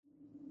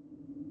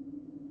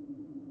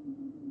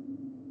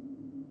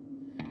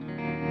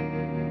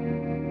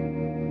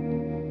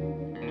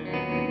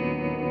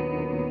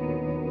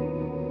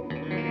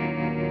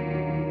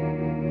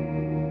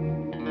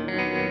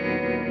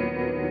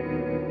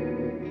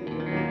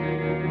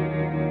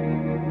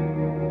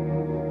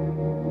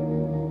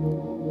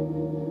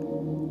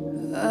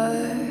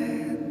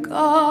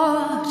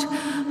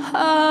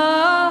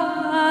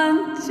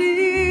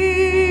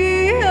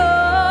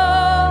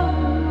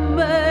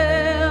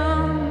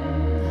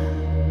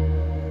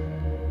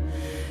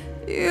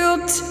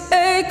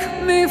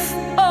take me for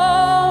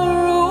a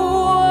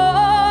walk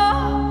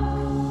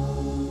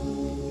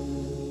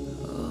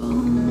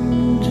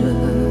under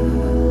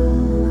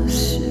the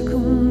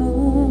sycamore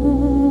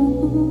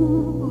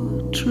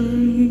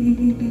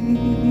trees.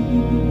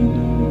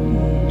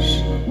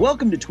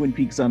 Welcome to Twin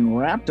Peaks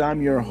Unwrapped.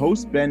 I'm your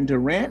host, Ben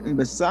Durant, and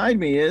beside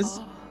me is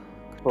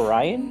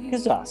Brian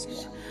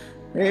Kazaska.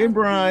 Hey,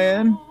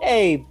 Brian.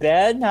 Hey,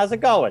 Ben. How's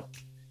it going?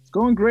 It's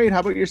going great.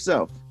 How about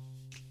yourself?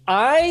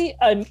 I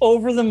am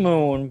over the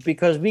moon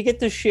because we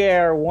get to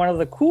share one of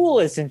the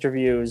coolest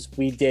interviews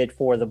we did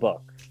for the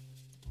book.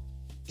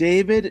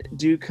 David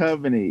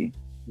Duchovny.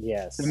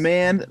 Yes. The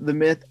man, the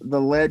myth,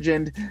 the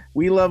legend.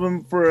 We love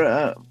him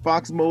for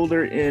Fox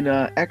Mulder in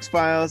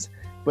X-Files,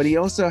 but he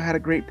also had a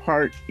great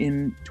part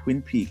in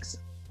Twin Peaks.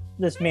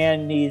 This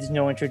man needs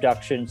no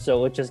introduction,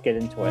 so let's just get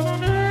into it.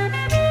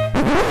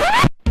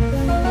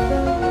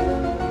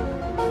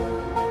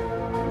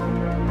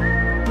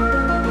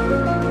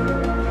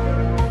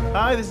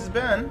 Hi, this is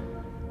Ben.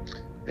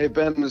 Hey,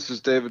 Ben, this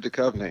is David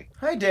Duchovny.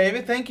 Hi,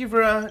 David. Thank you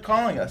for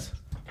calling us.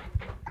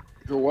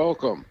 You're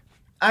welcome.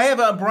 I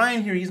have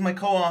Brian here. He's my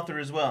co-author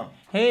as well.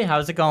 Hey,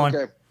 how's it going?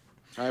 Okay.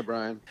 Hi,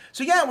 Brian.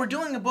 So yeah, we're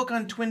doing a book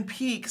on Twin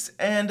Peaks,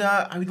 and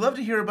I would love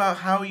to hear about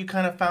how you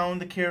kind of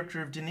found the character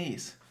of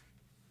Denise.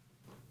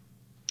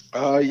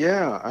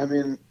 Yeah, I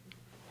mean,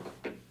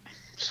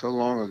 so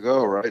long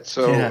ago, right?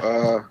 So,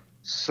 Yeah.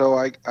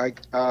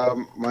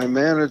 My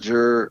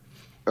manager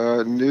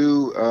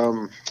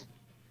knew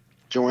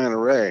Joanna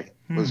Ray.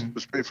 Was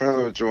pretty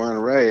friendly with Joanna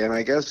Ray, and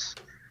I guess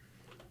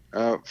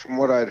from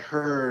what I'd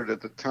heard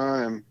at the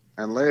time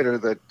and later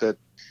that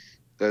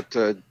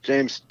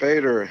James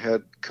Spader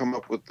had come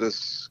up with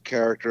this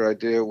character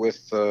idea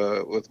with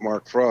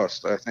Mark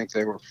Frost. I think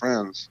they were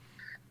friends,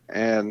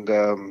 and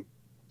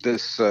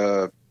this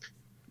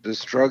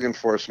drug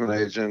enforcement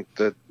agent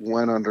that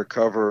went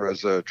undercover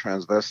as a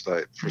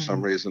transvestite for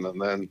some reason,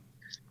 and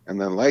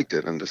then liked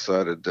it and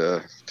decided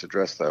to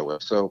dress that way.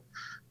 So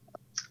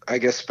I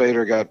guess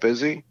Spader got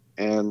busy,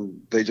 and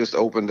they just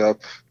opened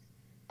up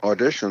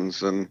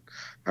auditions. And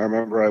I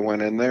remember I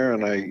went in there,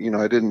 and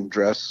I didn't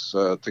dress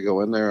to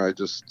go in there. I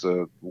just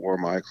wore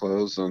my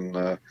clothes, and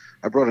I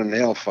brought a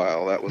nail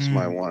file. That was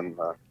my one.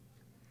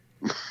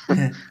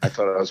 I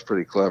thought I was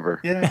pretty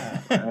clever.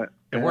 Yeah.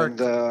 It worked.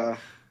 And,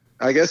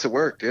 I guess it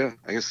worked. Yeah,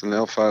 I guess the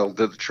nail file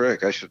did the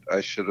trick. I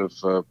should have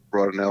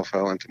brought a nail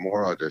file into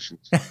more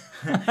auditions.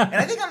 And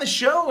I think on the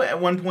show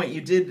at one point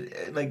you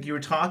did, like, you were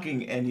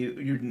talking and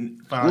you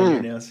found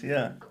your nails.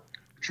 Yeah.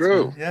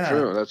 True. Yeah.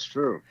 True. That's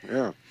true.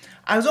 Yeah.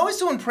 I was always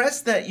so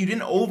impressed that you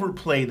didn't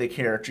overplay the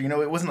character. You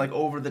know, it wasn't like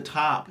over the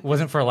top. It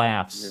wasn't for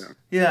laughs.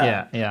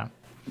 Yeah. Yeah.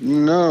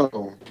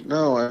 No.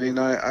 I mean,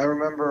 I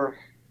remember,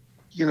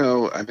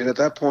 at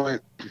that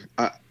point,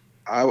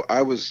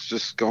 I was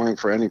just going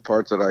for any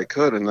part that I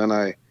could, and then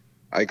I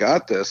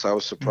got this. I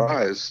was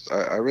surprised.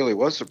 I really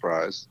was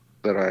surprised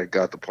that I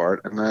got the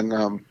part, and then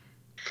I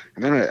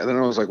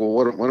was like, well,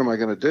 what am I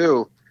going to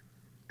do?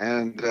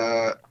 And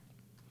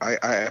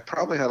I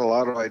probably had a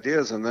lot of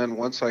ideas, and then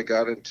once I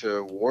got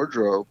into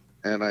wardrobe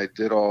and I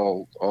did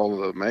all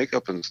the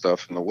makeup and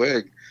stuff and the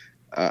wig,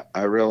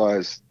 I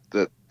realized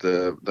that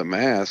the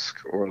mask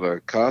or the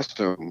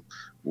costume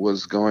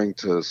was going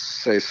to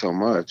say so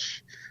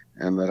much,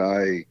 and that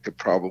I could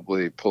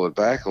probably pull it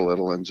back a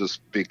little and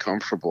just be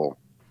comfortable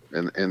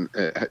and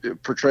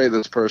portray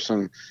this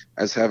person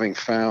as having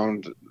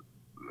found,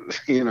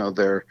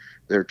 their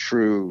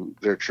true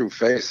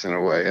face in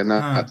a way, and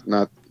not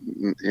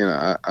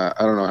I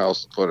don't know how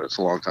else to put it. It's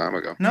a long time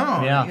ago.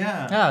 No.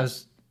 Yeah, it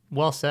was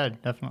well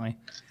said, definitely.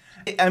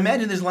 I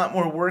imagine there's a lot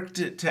more work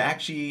to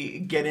actually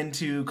get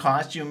into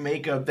costume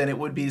makeup than it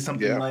would be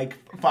something like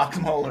Fox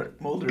Mulder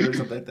or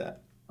something like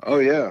that. Oh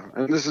yeah,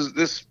 and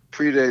this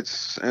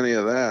predates any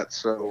of that.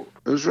 So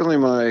it was really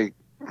I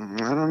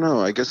don't know.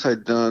 I guess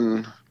I'd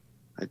done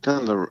a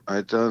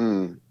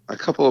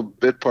couple of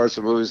bit parts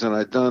of movies, and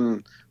I'd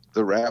done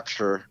The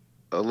Rapture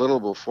a little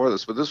before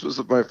this, but this was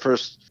my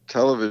first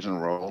television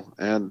role.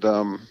 And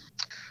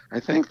I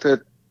think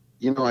that,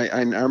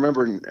 I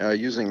remember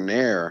using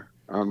Nair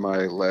on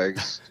my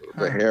legs,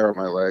 the hair on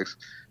my legs,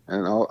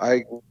 and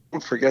I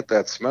won't forget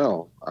that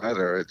smell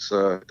either. It's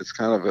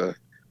kind of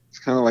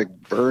like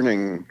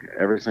burning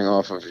everything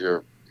off of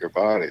your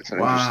body. It's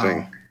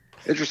an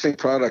interesting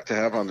product to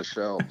have on the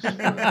shelves.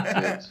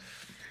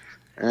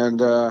 And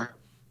the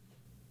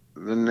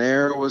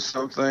Nair was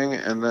something,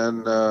 and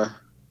then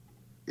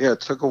it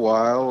took a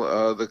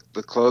while.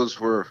 The clothes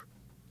were,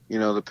 the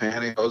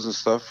pantyhose and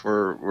stuff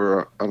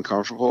were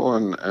uncomfortable,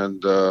 and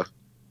I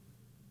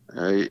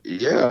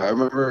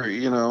remember,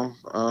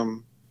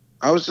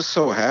 I was just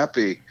so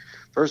happy.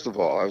 First of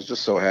all, I was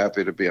just so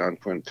happy to be on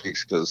Twin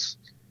Peaks because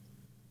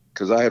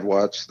I had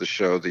watched the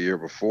show the year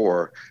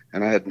before,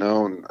 and I had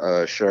known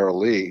Sheryl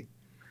Lee,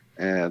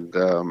 and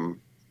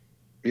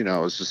I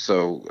was just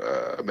so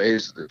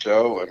amazed at the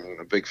show and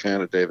a big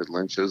fan of David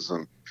Lynch's,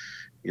 and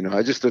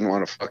I just didn't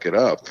want to fuck it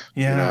up.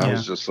 I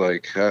was just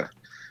like, how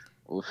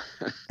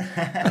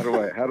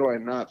do I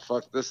not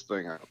fuck this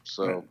thing up?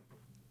 So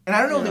And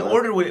I don't know Yeah, the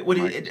order.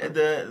 Mike-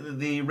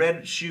 The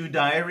Red Shoe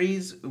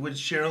Diaries, was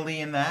Cheryl Lee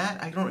in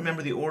that? I don't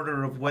remember the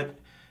order of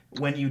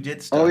when you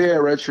did stuff. Oh yeah,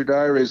 Red Shoe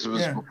Diaries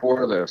was Yeah.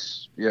 before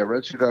this. Yeah,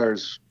 Red Shoe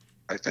Diaries,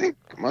 I think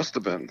must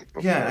have been.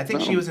 Before. Yeah, I think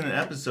No, she was in an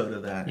episode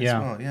of that Yeah.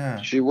 as well.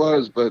 Yeah. She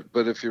was, but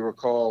if you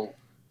recall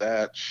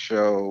that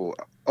show,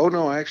 oh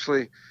no,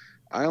 actually,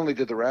 I only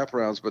did the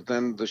wraparounds. But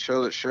then the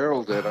show that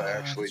Cheryl did, I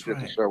actually that's did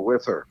right. the show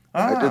with her.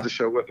 Ah. I did the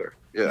show with her.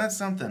 Yeah, That's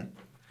something.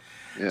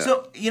 yeah.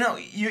 So,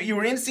 you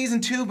were in season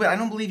 2, but I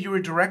don't believe you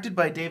were directed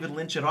by David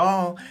Lynch at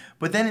all.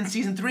 But then in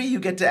season 3, you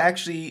get to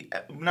actually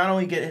not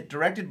only get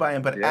directed by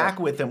him, but Yeah. act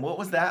with him. What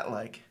was that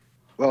like?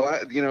 Well,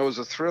 it was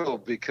a thrill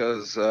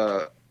because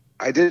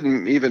I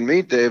didn't even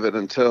meet David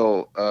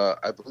until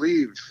I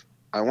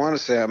want to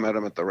say I met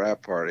him at the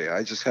wrap party.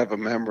 I just have a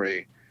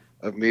memory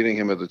of meeting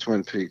him at the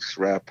Twin Peaks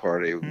wrap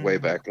party way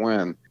back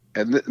when.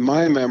 And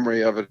my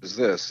memory of it is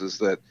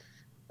that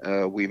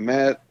we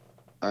met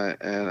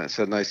and I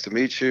said, "Nice to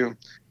meet you."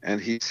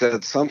 And he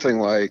said something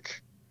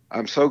like,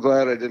 "I'm so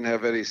glad I didn't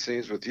have any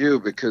scenes with you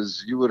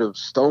because you would have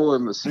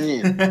stolen the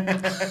scene."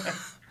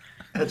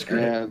 That's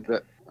great.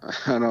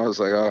 And I was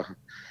like, "Oh,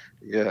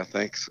 yeah,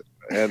 thanks."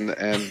 And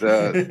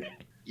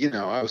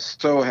I was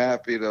so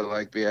happy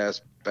to be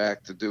asked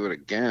back to do it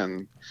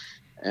again,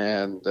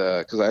 and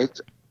because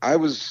I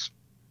was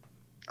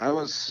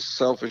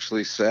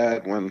selfishly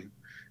sad when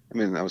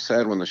I was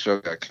sad when the show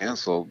got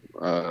canceled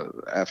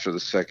after the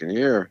second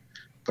year,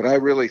 but I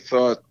really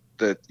thought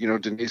that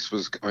Denise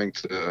was going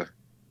to.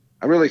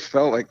 I really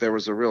felt like there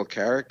was a real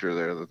character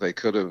there that they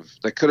could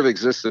have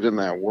existed in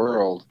that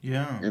world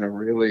Yeah. in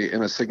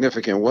a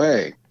significant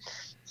way.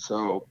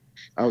 So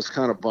I was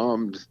kind of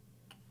bummed,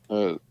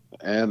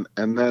 and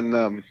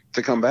then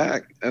to come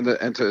back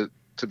and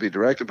to be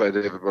directed by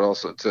David, but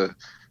also to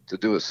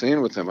do a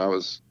scene with him, I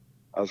was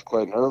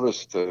quite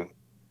nervous to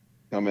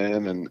come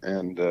in,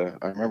 and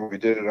I remember we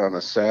did it on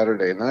a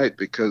Saturday night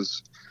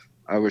because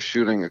I was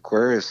shooting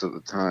Aquarius at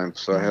the time,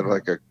 so I had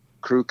like a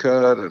crew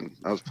cut, and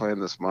I was playing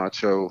this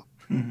macho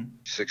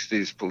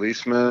 60s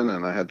policeman,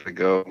 and I had to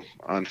go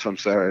on some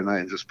Saturday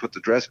night and just put the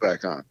dress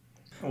back on.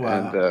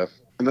 Wow.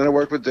 And then I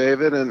worked with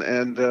David,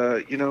 and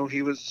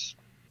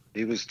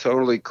he was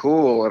totally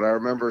cool. And I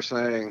remember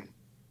saying,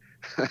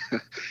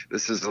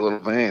 this is a little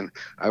vain.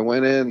 I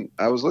went in,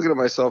 I was looking at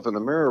myself in the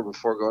mirror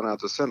before going out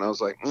to set, and I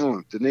was like,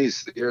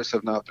 Denise, the years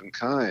have not been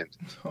kind.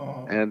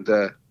 Oh. And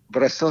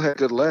but I still had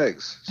good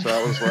legs, so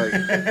I was like,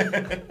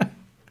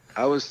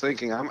 I was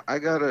thinking, I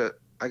gotta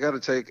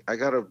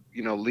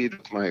lead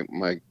with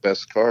my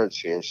best cards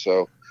here.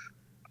 So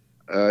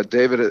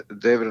David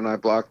and I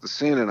blocked the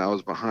scene, and I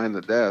was behind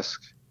the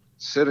desk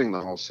sitting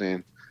the whole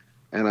scene,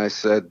 and I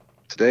said,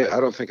 today, I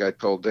don't think I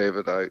told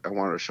David I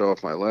wanted to show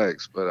off my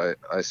legs, but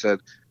I said,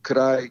 could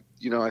I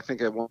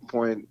think at one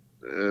point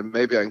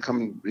maybe I can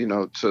come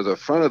to the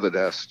front of the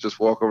desk, just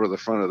walk over to the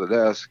front of the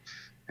desk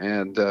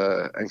and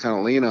kind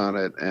of lean on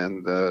it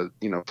and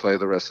play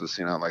the rest of the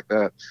scene out like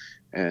that.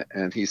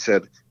 And he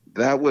said,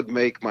 that would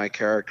make my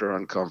character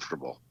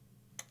uncomfortable.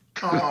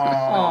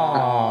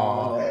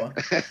 Oh.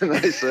 And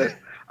I said,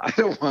 I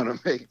don't want to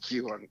make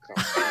you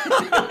uncomfortable.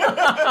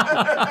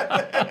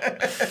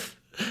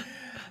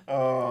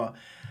 Oh,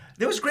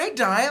 there was great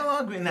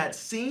dialogue in that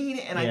scene,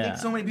 and I Yeah. think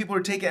so many people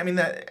are taking. I mean,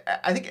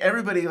 I think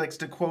everybody likes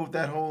to quote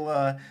that whole.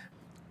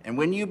 And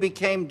when you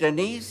became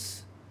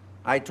Denise,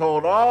 I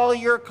told all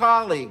your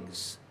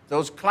colleagues,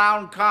 those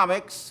clown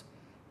comics,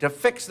 to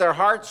fix their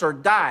hearts or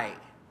die.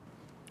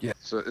 Yeah,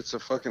 so it's a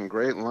fucking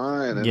great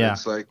line, and Yeah.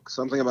 it's like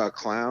something about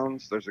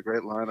clowns. There's a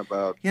great line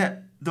about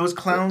Those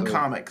clown The-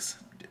 comics.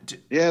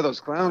 those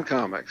clown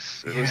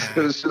comics.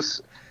 It was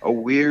just a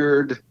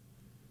weird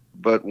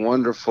but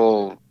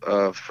wonderful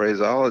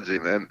phraseology,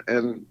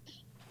 and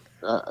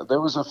there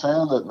was a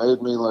fan that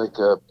made me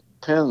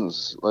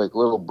pins, like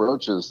little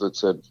brooches that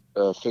said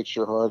 "Fix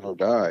your heart or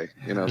die."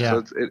 Yeah.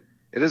 So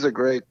it is a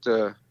great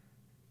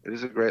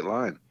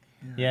line.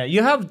 Yeah,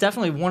 you have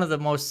definitely one of the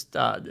most.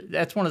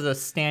 That's one of the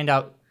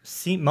standout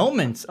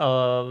moments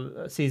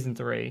of season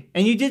 3,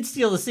 and you did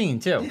steal the scene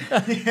too.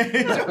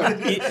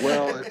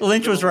 Well,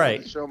 Lynch was if I wanted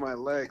right. to show my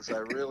legs, I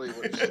really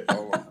would have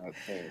stolen that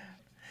thing.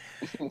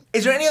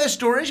 Is there any other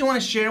stories you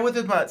want to share with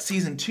us about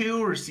season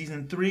 2 or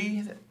season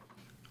 3?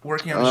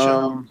 Working on the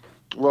show.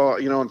 Well,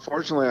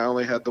 unfortunately, I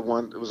only had the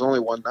one. It was only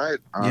one night.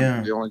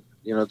 Yeah.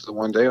 It's the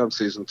one day on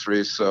season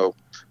 3. So,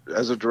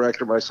 as a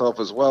director myself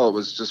as well, it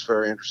was just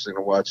very interesting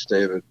to watch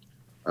David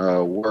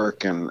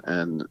work, and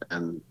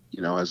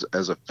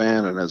as a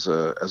fan and as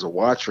a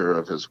watcher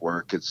of his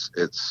work, it's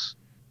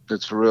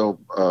a real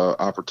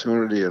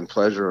opportunity and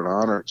pleasure and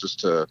honor just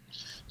to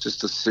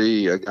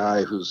see a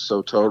guy who's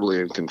so totally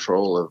in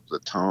control of the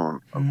tone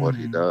of what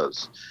he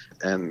does,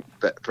 and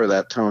for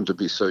that tone to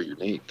be so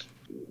unique.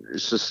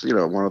 It's just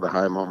one of the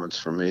high moments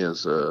for me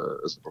as a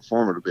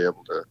performer to be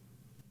able to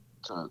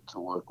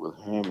work with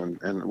him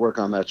and work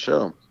on that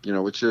show,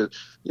 which you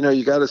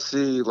got to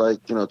see,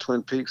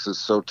 Twin Peaks is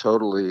so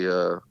totally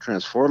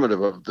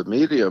transformative of the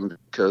medium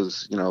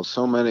because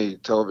so many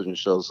television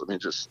shows,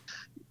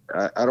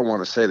 I don't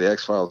want to say the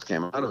X-Files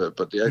came out of it,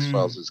 but the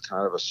X-Files is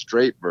kind of a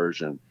straight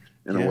version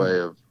in a way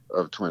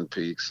of Twin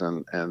Peaks,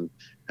 and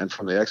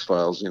from the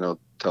X-Files,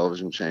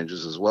 television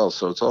changes as well.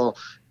 So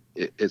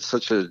it's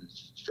such a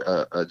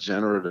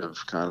generative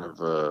kind of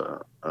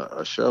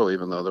a show,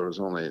 even though there was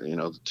only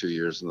the 2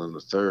 years and then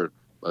the third.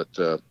 But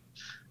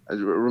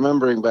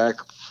remembering back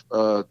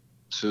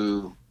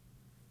to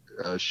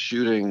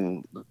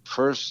shooting the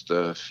first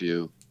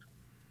few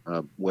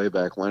way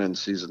back when in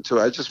season 2,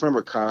 I just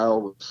remember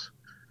Kyle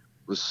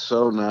was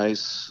so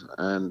nice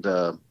and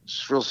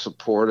just real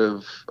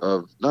supportive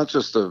of not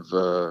just of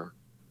the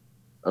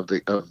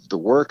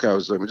work I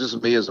was doing, but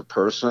just me as a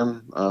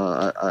person.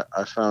 I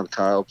have found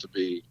Kyle to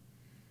be,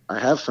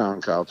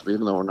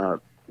 even though we're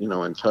not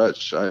in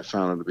touch, I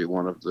found him to be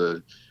one of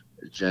the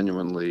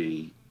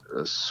genuinely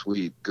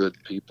sweet, good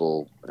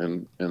people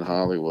in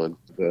Hollywood.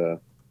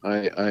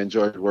 I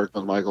enjoyed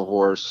working with Michael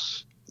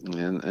Horse,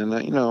 and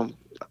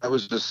I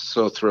was just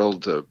so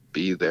thrilled to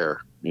be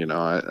there.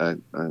 I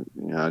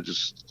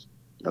just,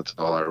 that's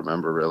all I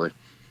remember, really.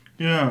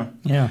 Yeah.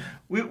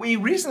 We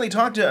recently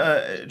talked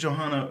to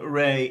Johanna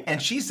Ray,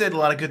 and she said a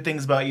lot of good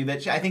things about you.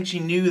 That I think she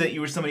knew that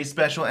you were somebody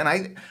special, and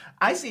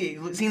I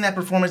seeing that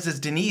performance as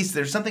Denise.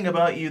 There's something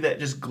about you that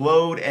just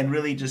glowed and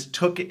really just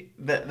took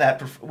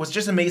that was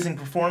just amazing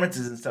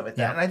performances and stuff like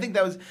that. And I think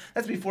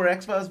that's before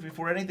X-Files,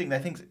 before anything. I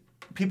think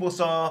people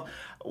saw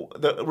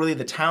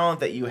the talent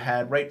that you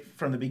had right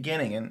from the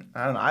beginning, and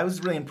I don't know. I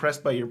was really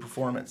impressed by your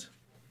performance.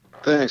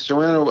 Thanks,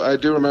 Joanna. I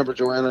do remember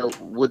Joanna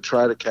would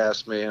try to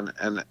cast me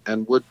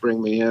and would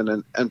bring me in,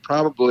 and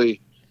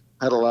probably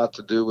had a lot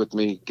to do with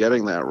me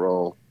getting that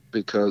role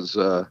because,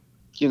 I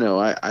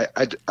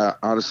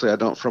honestly, I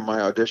don't, from my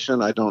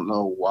audition, I don't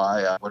know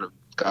why I would have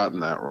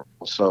gotten that role.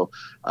 So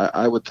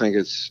I would think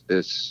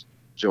it's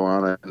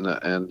Joanna,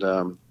 and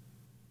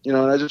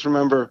I just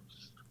remember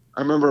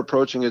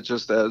approaching it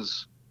just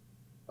as,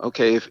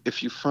 okay,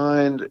 if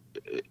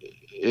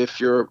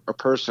you're a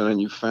person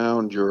and you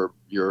found your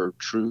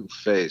true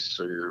face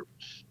or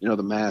your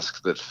the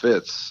mask that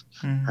fits,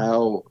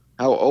 how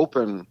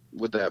open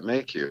would that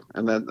make you?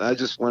 And then I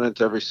just went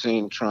into every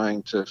scene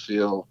trying to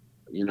feel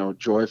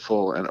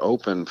joyful and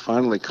open,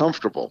 finally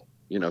comfortable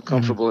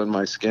in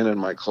my skin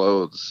and my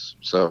clothes.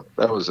 So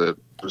that was it.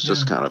 It was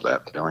just kind of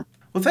that feeling.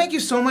 Well, thank you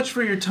so much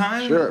for your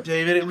time, sure.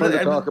 David. It's fun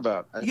to talk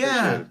about.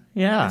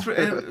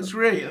 It's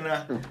great.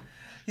 And,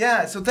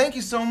 yeah, so thank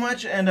you so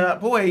much, and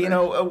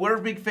we're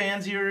big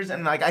fans of yours,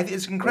 and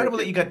it's incredible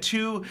that you got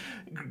 2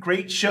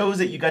 great shows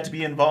that you got to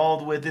be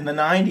involved with in the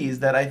 '90s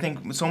that I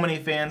think so many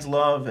fans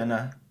love, and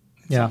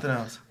something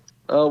else.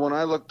 When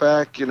I look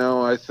back,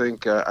 I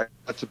think I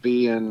got to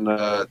be in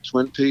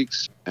Twin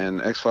Peaks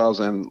and X-Files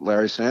and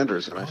Larry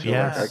Sanders, and I feel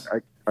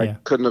like I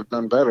couldn't have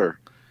done better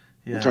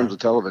in terms of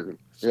television.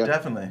 Yeah,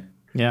 definitely.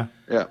 Yeah.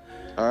 Yeah.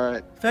 All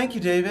right. Thank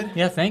you, David.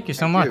 Yeah, thank you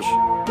so much.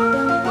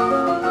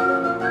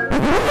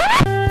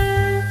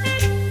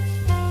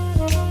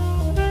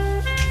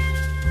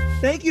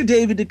 Thank you,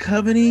 David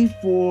Duchovny,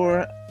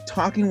 for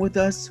talking with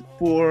us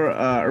for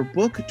our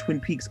book, Twin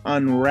Peaks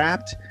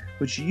Unwrapped,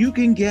 which you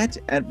can get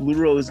at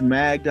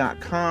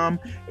bluerosemag.com.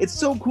 It's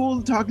so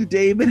cool to talk to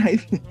David.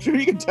 I'm sure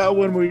you can tell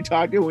when we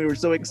talked to him, we were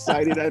so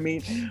excited. I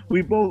mean,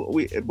 we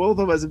both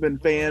of us have been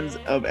fans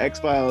of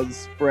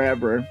X-Files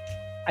forever.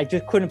 I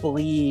just couldn't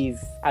believe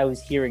I was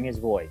hearing his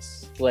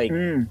voice.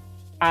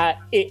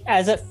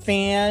 As a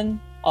fan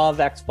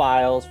of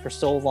X-Files for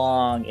so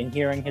long and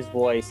hearing his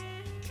voice,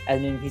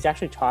 and then he's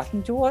actually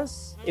talking to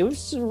us, it was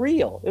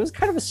surreal. It was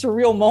kind of a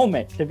surreal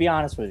moment, to be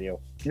honest with you.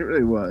 It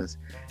really was.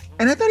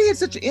 And I thought he had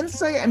such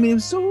insight. I mean,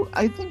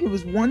 I think it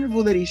was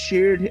wonderful that he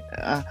shared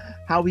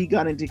how he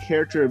got into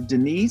character of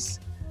Denise.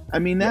 I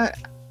mean, I've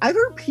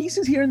heard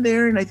pieces here and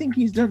there, and I think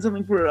he's done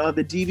something for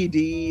the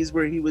DVDs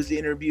where he was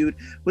interviewed.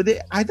 But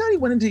I thought he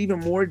went into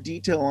even more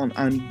detail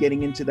on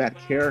getting into that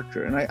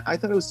character. And I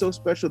thought it was so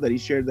special that he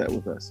shared that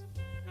with us.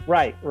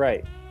 Right.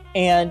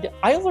 And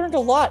I learned a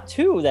lot,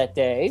 too, that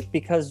day,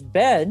 because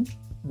Ben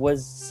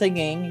was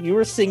singing. You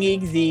were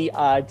singing the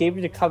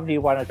David Duchovny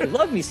 "Why Don't You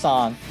Love Me"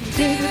 song.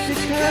 David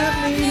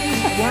Duchovny,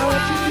 why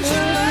don't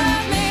you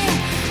love me?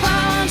 Why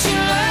don't you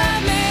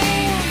love me?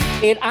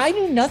 And I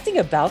knew nothing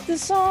about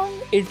this song.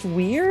 It's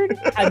weird.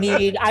 I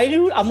mean,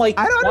 I'm like,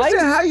 I don't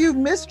understand how you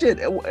missed it.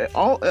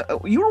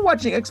 You were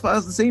watching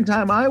X-Files the same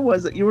time I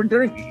was. You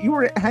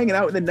were hanging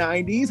out in the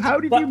 90s.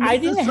 How did you miss I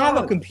didn't this have a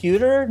song?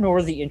 computer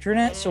nor the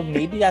internet, so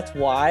maybe that's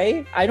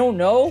why. I don't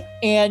know.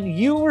 And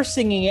you were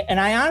singing it, and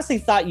I honestly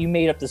thought you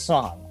made up the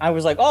song. I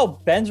was like, oh,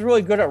 Ben's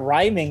really good at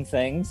rhyming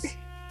things.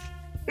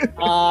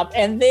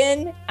 And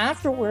then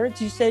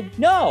afterwards, you said,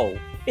 no,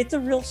 it's a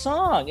real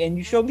song. And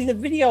you showed me the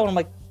video, and I'm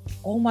like,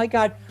 oh my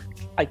God,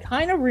 I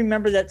kind of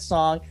remember that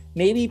song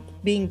maybe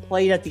being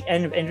played at the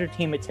end of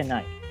Entertainment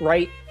Tonight,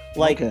 right?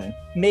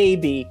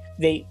 Maybe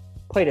they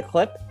played a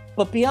clip,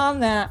 but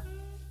beyond that,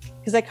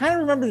 because I kind of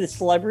remember the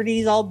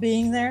celebrities all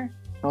being there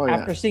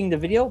after seeing the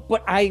video,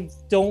 but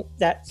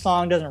that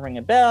song doesn't ring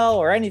a bell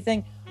or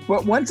anything.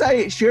 But once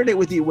I shared it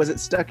with you, was it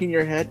stuck in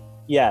your head?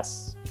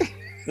 Yes.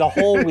 The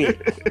whole week.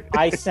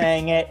 I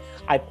sang it.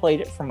 I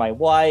played it for my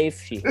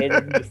wife. She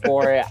hated me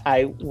for it.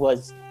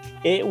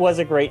 It was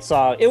a great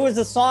song. It was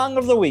the song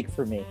of the week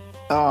for me.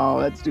 Oh,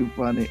 that's too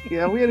funny.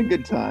 Yeah, we had a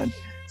good time.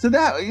 So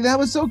that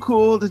was so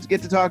cool to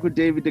get to talk with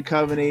David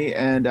Duchovny,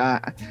 and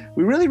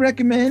we really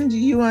recommend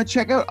you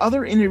check out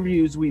other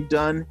interviews we've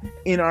done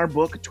in our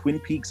book, Twin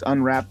Peaks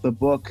Unwrapped, the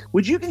book,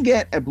 which you can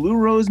get at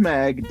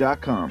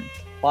bluerosemag.com.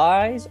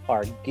 Supplies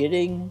are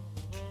getting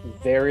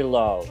very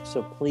low,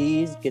 so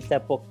please get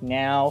that book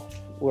now.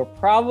 We're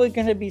probably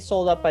going to be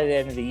sold out by the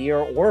end of the year,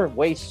 or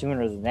way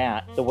sooner than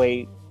that, the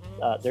way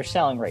they're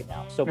selling right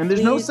now. So and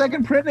there's no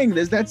second printing.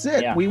 That's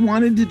it. Yeah. We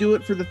wanted to do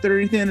it for the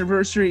 30th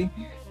anniversary,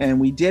 and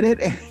we did it.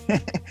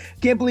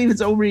 Can't believe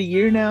it's over a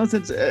year now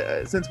since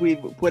we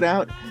put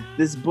out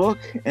this book,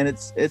 and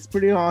it's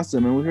pretty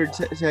awesome. And we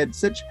had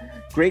such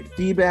great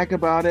feedback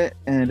about it,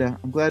 and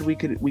I'm glad we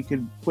could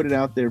put it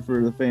out there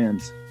for the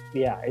fans.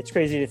 Yeah, it's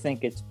crazy to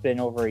think it's been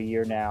over a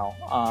year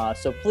now.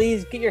 So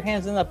please get your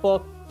hands on that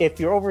book. If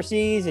you're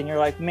overseas and you're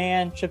like,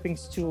 man,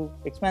 shipping's too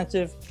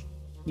expensive,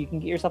 you can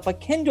get yourself a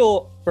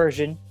Kindle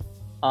version.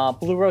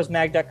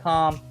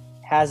 BlueRoseMag.com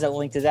has a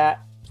link to that.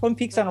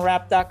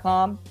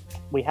 TwinPeaksUnwrapped.com.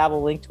 We have a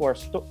link to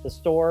the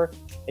store.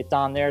 It's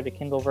on there, the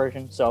Kindle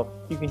version, so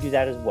you can do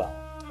that as well.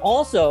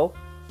 Also,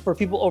 for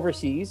people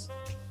overseas,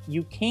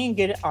 you can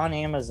get it on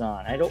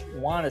Amazon. I don't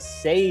want to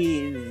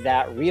say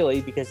that really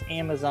because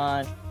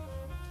Amazon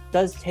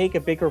does take a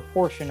bigger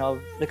portion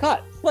of the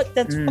cut, but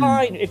that's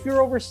fine. If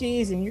you're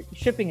overseas and your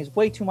shipping is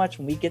way too much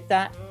and we get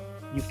that,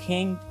 you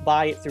can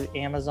buy it through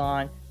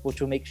Amazon,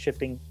 which will make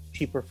shipping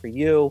cheaper for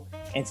you.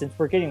 And since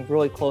we're getting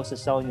really close to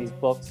selling these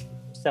books,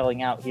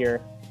 selling out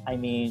here, I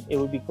mean, it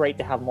would be great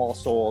to have them all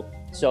sold.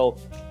 So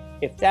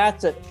if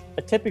that's a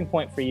tipping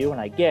point for you, and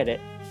I get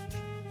it,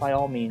 by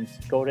all means,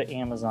 go to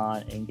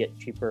Amazon and get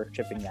cheaper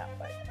shipping that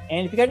way.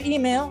 And if you got an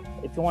email,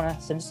 if you want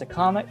to send us a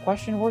comment,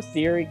 question, or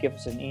theory, give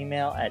us an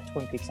email at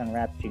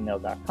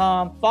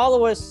twinpeaksunwrapped@gmail.com.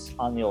 Follow us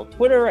on the old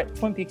Twitter at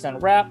Twin Peaks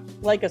Unwrapped.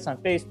 Like us on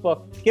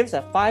Facebook. Give us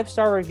a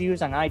 5-star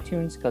reviews on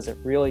iTunes because it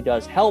really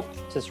does help.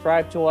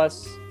 Subscribe to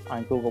us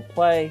on Google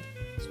Play,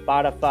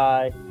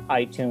 Spotify,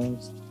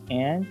 iTunes,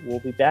 and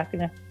we'll be back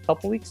in a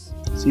couple weeks.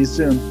 See you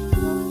soon.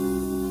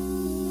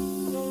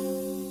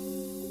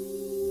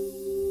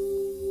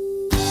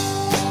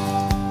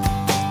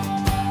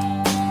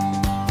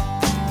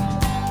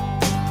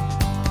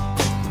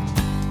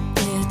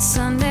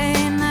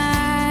 Sunday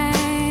night,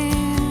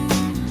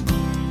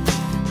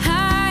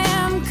 I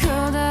am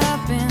curled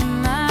up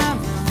in my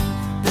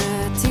room.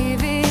 The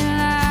TV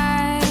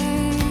light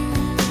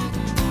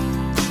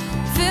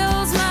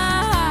fills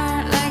my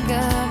heart like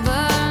a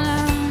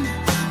balloon.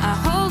 I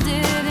hold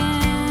it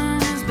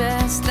in as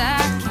best I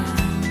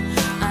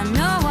can. I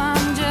know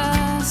I'm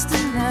just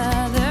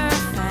another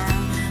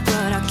fan,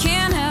 but I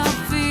can't help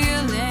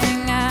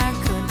feeling I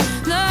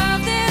could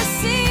love this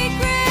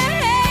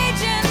secret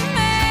agent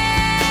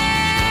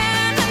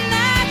man. And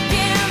I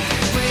can't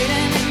wait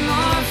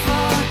anymore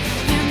for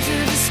him to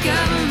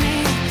discover me.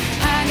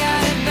 I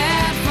got it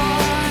bad for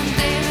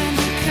David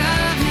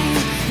Duchovny.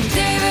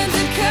 David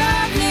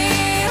Duchovny,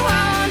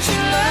 why won't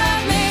you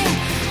love me?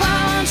 Why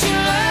won't you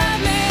love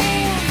me?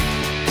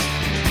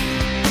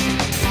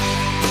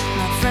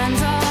 My friends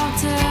all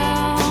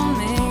tell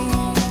me,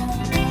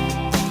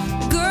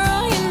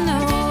 girl, you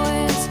know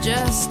it's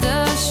just a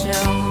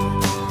show.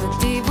 But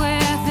deep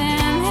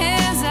within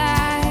his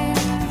eyes,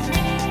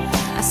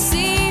 I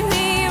see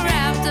me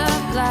wrapped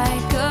up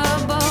like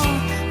a bow,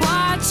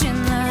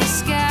 watching the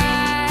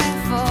sky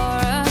for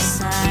a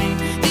sign.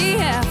 The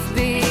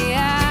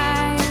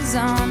FBI's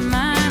on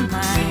my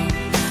mind.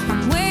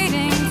 I'm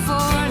waiting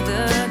for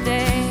the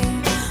day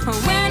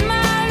when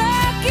my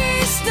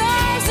lucky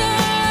stars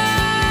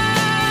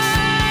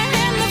align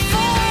in the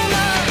form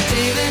of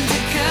David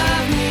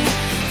Duchovny,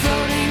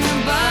 floating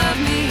above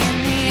me in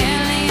the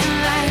alien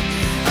light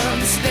of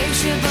the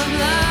spaceship of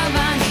love. I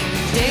need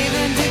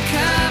David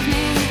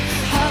Duchovny,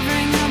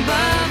 hovering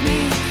above me,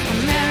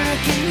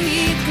 American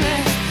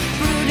Heathcliff,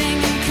 brooding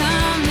and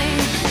calmly.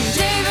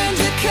 David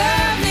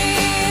Duchovny,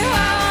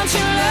 why won't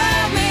you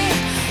love me?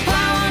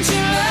 Why won't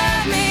you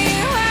love me?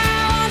 Why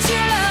won't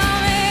you love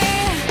me?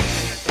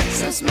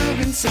 So smooth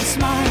and so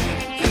smart,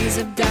 he's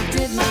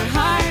abducted my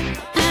heart,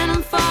 and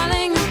I'm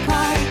falling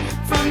apart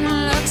from the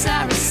looks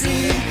I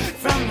receive,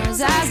 from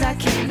those eyes I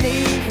can't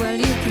leave. Well,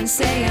 you can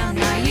say I'm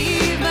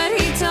naive, but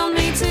he told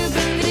me to believe.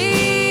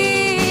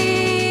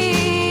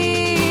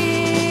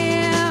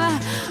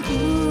 Ooh,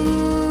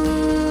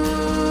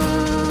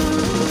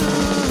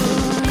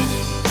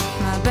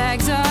 my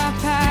bags are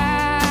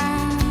packed.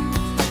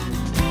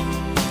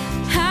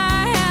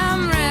 I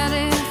am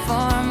ready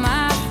for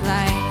my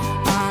flight.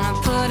 Wanna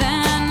put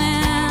an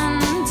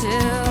end to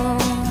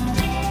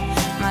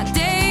my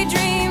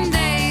daydream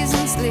days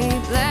and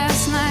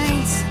sleepless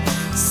nights,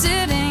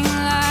 sitting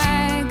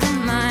like a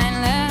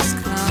mindless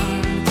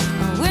clone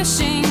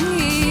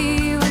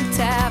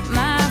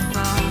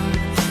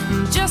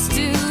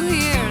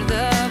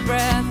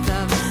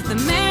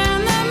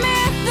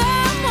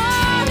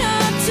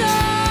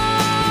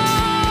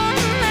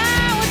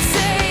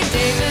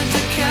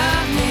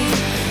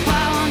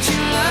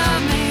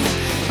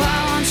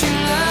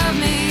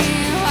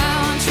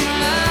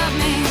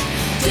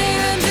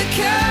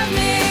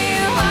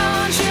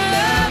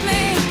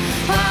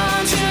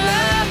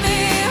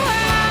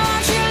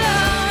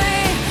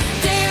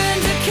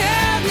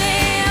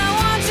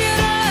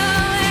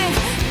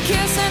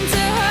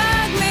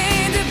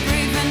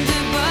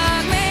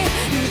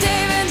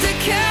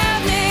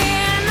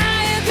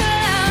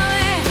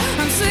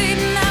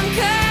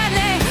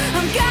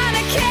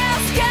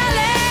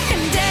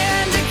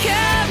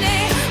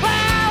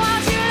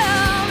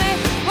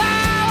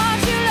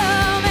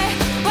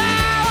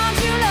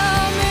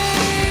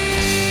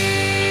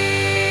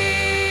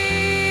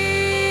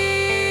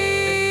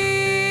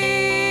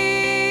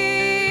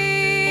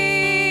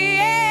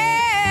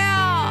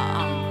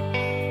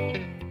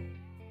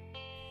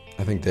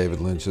think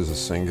David Lynch is a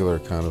singular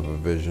kind of a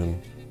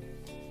vision.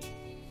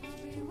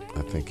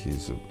 I think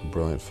he's a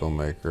brilliant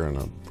filmmaker and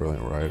a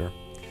brilliant writer.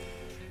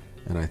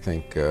 And I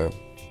think,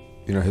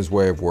 his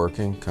way of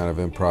working, kind of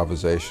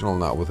improvisational,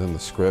 not within the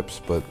scripts,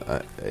 but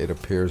it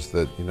appears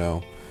that,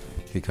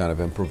 he kind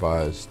of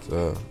improvised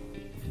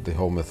the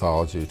whole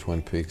mythology of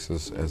Twin Peaks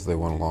as they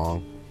went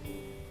along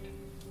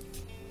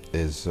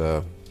is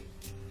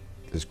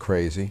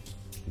crazy,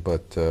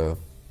 but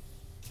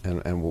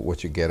and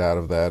what you get out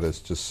of that is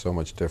just so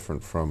much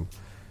different from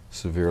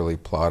severely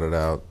plotted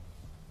out,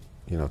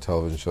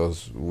 television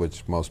shows,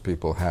 which most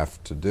people have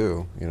to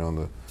do. In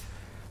the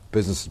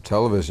business of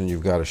television,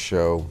 you've got to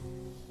show,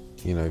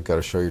 you've got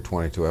to show your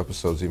 22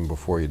 episodes even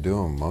before you do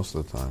them most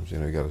of the times.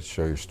 You've got to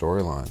show your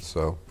storylines.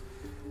 So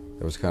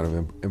there was kind of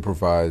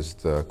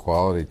improvised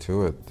quality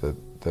to it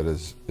that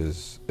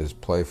is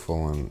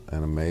playful and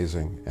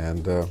amazing.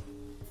 And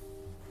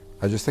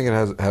I just think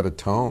it had a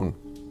tone,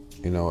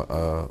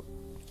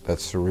 that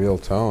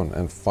surreal tone,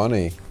 and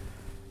funny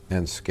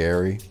and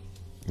scary.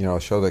 A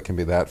show that can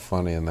be that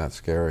funny and that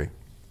scary.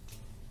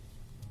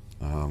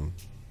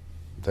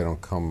 They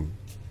don't come,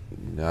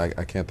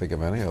 I can't think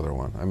of any other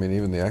one. I mean,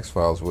 even the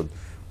X-Files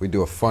we'd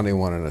do a funny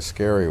one and a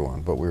scary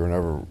one, but we were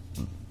never,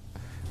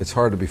 it's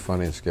hard to be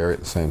funny and scary at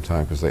the same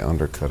time because they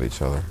undercut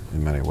each other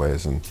in many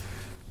ways. And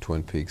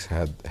Twin Peaks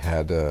had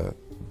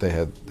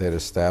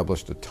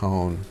established a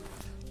tone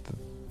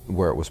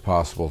where it was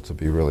possible to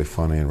be really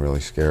funny and really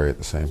scary at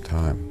the same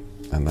time,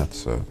 and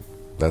that's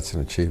an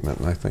achievement,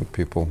 and I think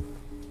people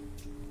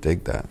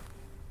dig that.